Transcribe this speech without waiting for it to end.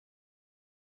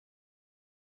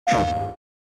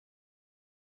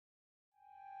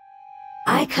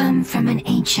I come from an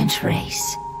ancient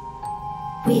race.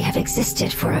 We have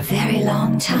existed for a very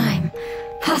long time,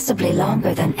 possibly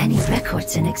longer than any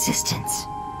records in existence.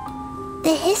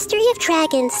 The history of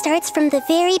dragons starts from the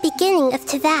very beginning of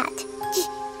Teyvat.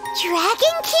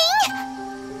 Dragon King?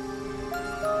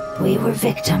 We were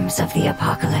victims of the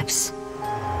apocalypse.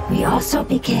 We also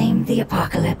became the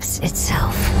apocalypse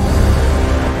itself.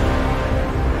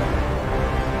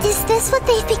 Is this what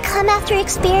they've become after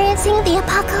experiencing the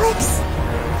apocalypse?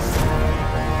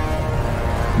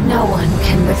 No one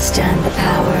can withstand the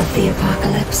power of the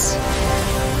apocalypse.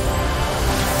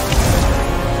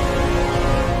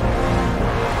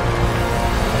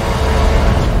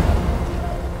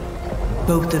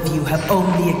 Both of you have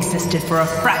only existed for a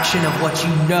fraction of what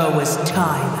you know as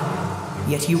time.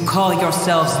 Yet you call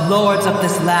yourselves lords of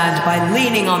this land by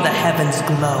leaning on the heavens'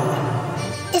 glow.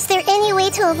 Is there any way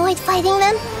to avoid fighting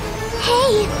them?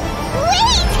 Hey,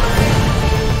 wait!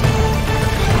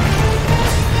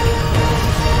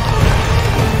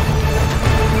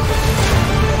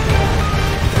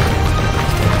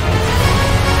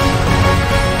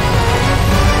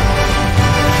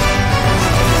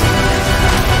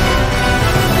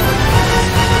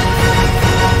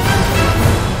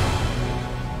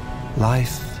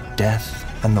 Life, death,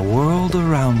 and the world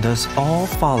around us all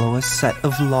follow a set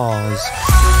of laws.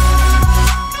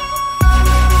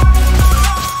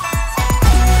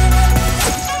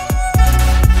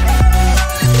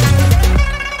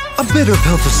 A bitter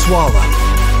pill to swallow.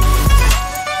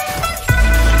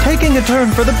 Taking a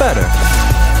turn for the better.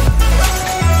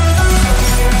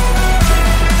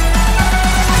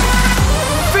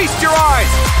 Feast your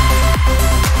eyes!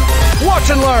 Watch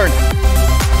and learn!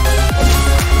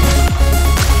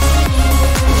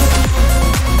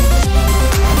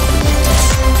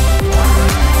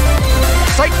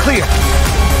 Sight clear!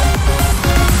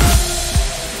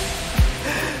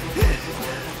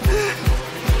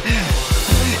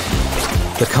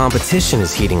 The competition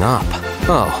is heating up.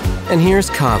 Oh, and here's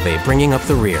Kaveh bringing up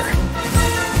the rear.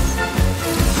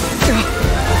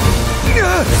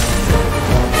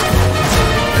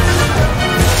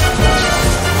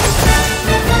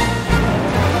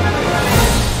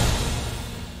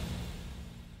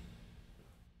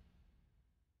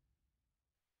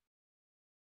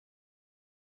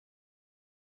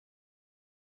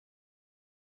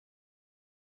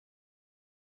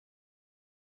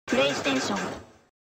 PlayStation